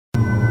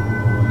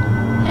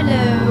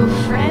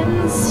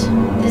friends,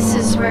 this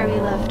is where we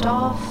left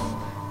off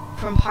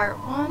from part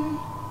 1,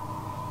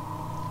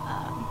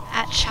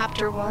 at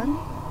chapter 1,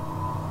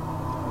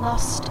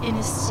 Lost in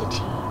a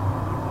City.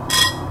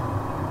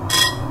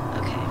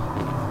 Okay.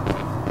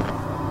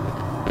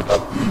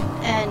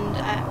 And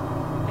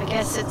I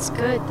guess it's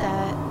good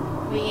that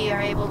we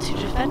are able to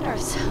defend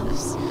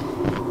ourselves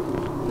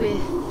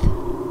with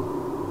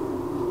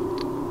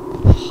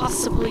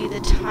possibly the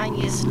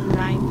tiniest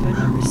knife I've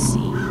ever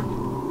seen.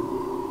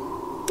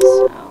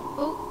 So,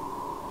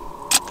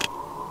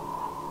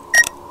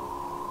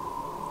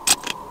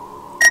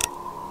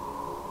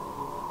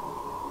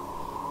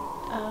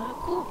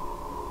 cool.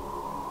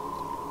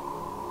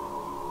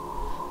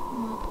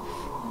 Mobile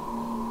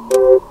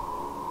phone.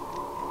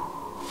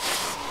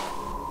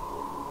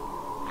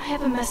 I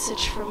have a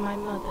message from my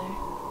mother.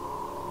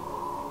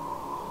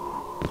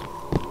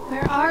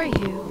 Where are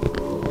you?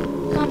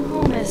 Come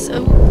home as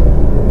okay,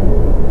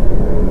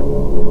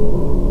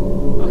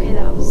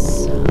 that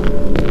was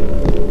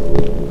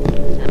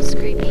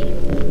creepy.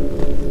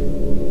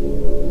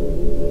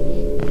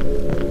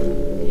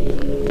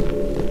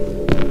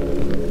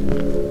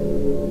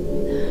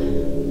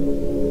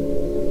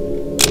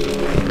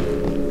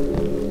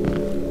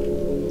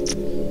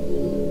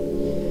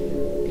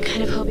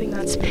 Kind of hoping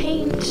that's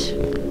paint.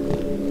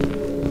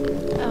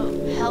 Oh,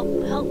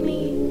 help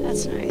me?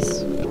 That's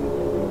nice.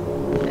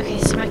 Okay,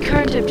 so my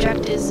current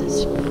objective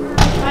is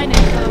find a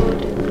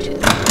code to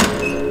the...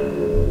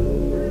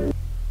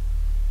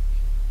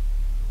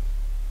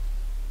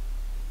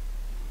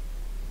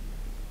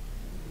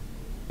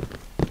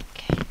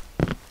 Okay.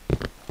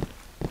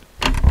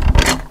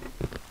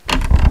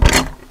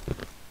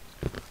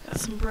 Got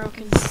some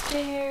broken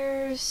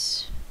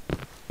stairs.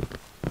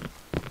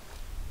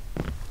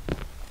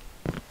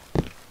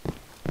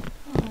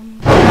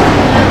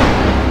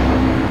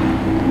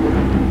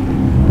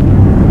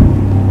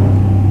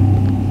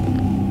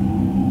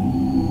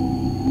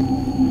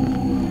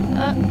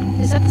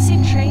 Is that the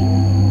same train?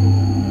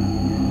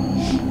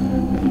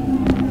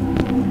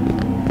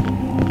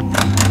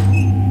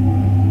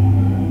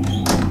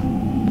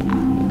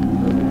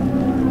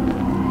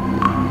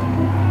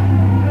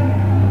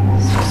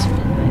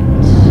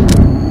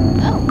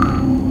 Oh.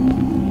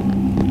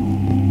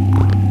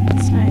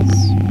 That's nice.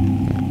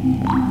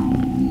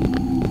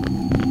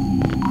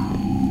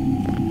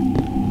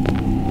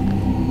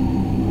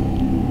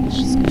 Let's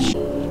just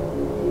go.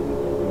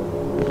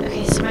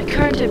 Okay, so my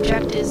current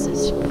objective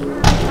is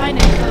find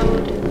a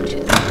code to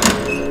the...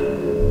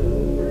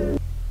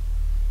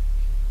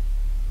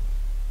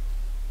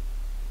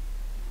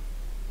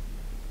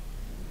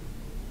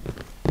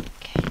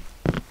 Okay.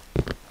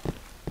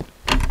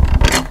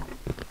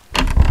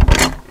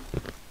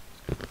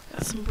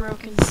 Got some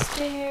broken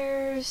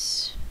stairs.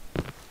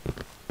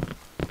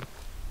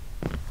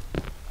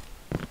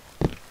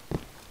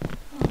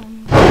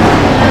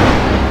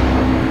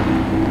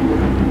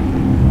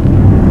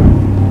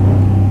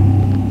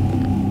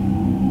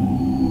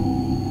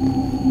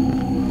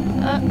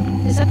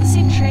 Is that the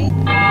same train?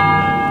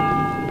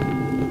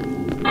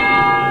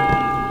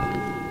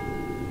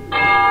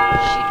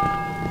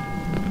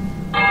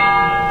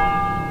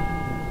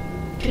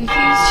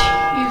 Confused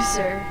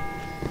user.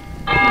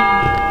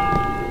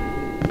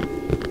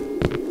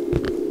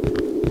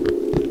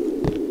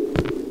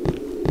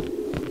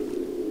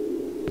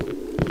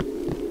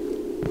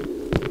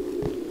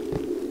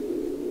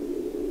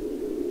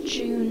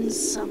 June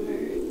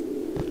summer.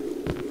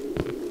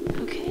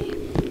 Okay.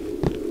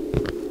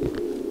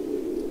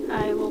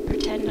 I will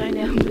pretend I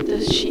know what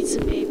those sheets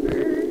of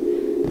paper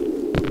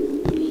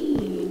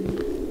mean.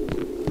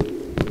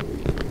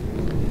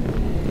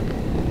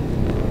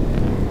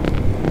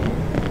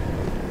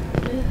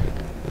 Ugh,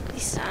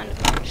 these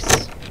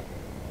soundbars.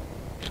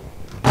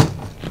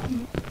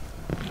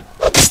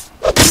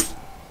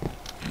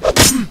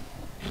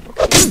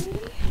 Okay.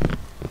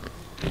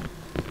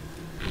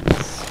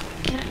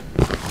 Can I?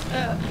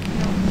 No.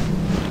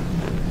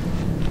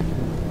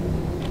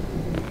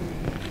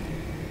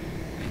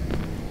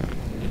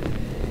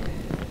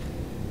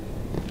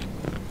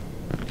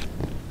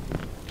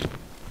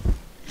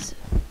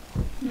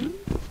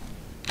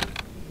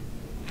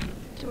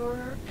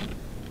 Door.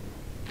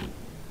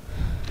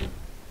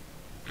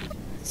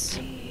 Let's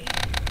see.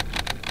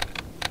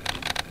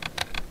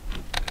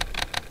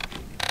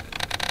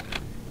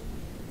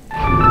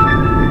 Oh,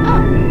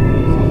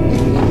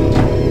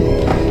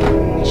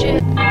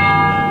 Shit.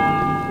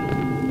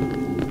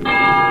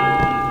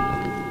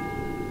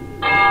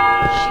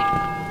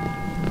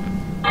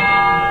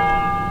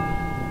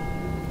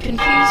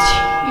 Confused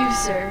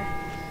user.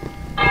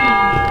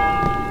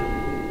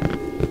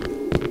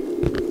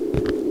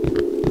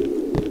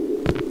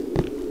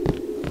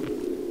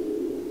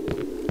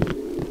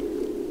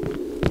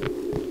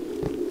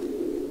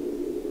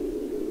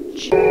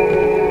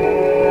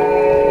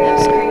 That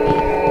was creepy.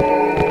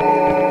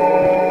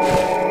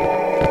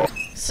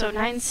 So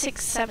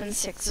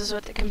 9676 is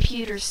what the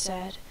computer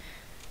said.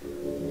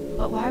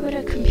 But why would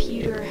a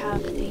computer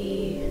have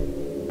the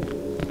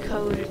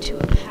code to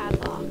a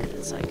padlock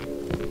that's like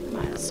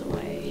miles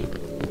away?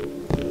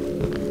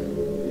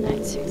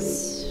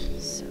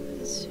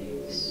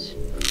 676.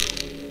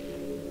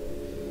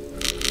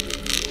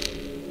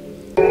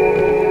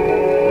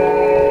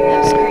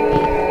 That was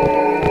creepy.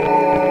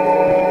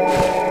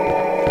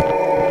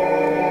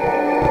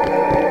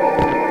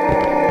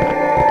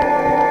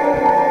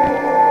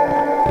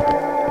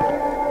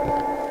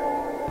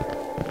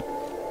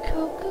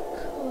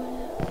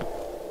 Coca-Cola.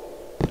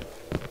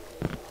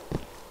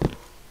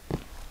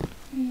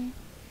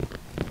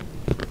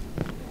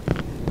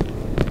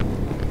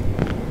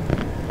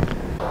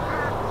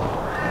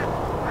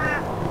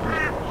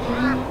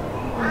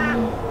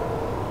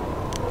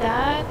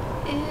 That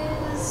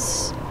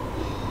is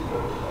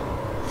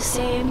the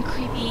same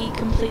creepy,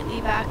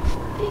 completely back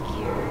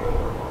figure.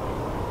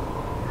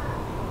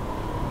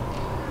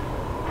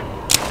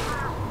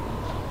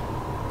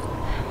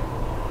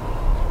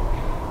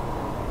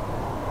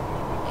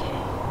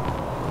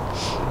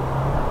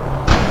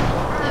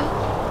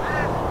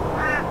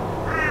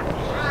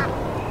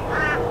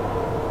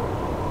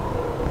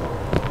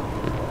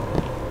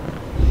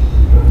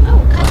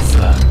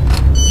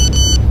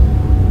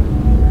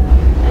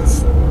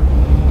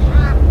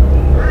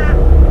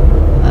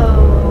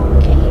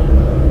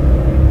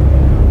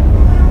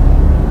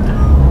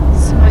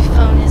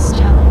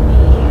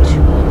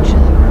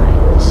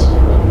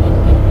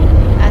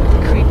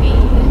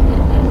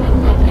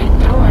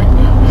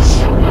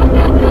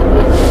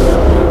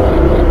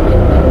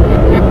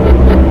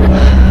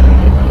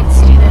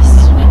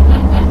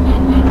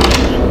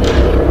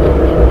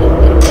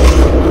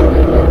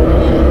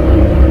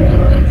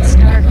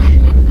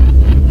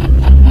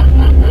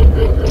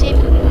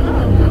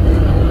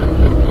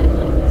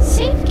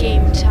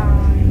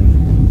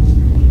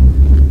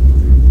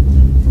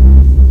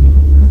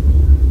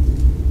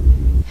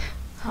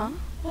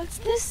 What's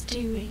this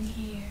doing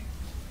here?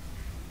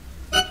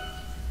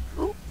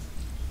 Ooh.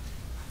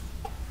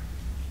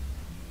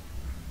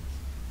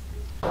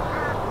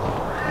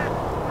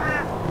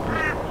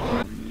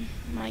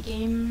 My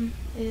game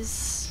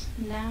is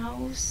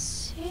now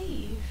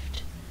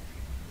saved.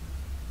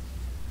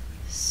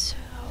 So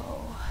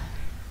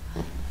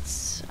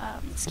let's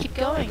keep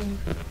going.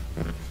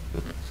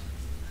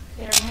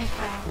 Get our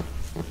knife out.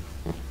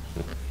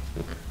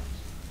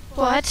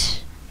 What?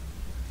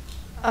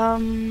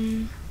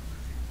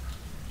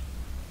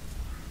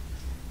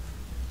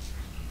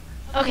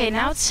 Okay,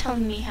 now it's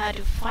telling me how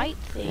to fight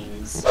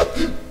things.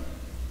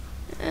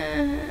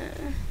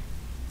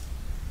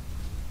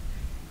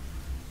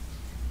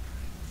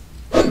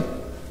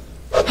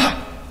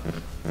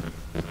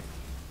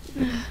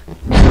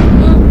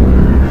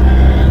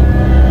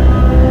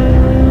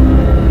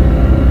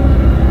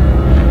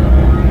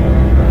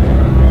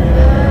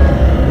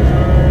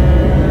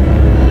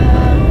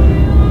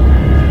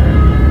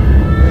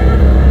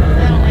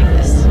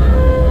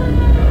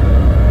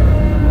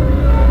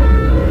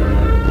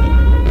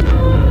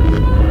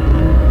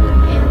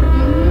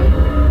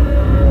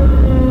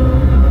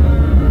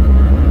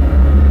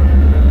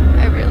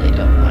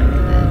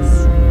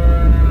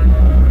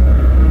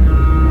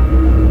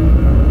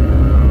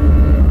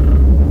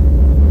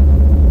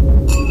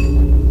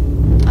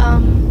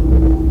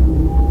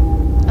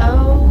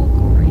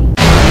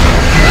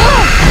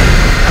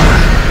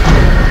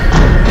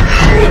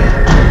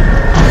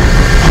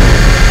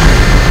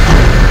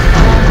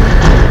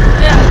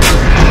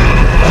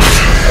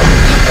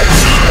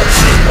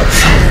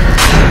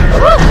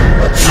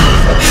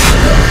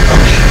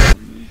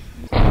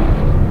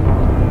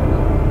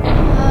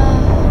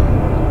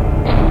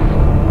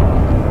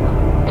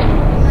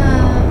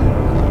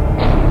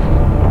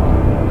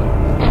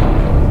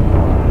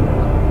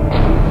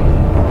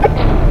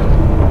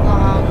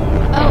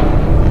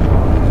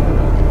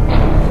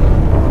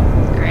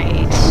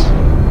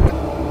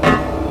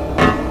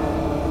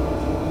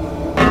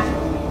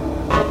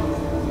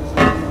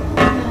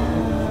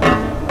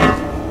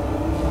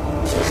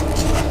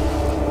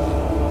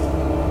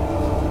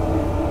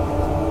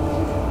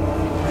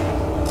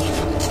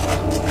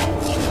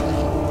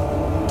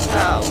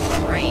 Oh,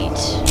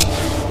 great.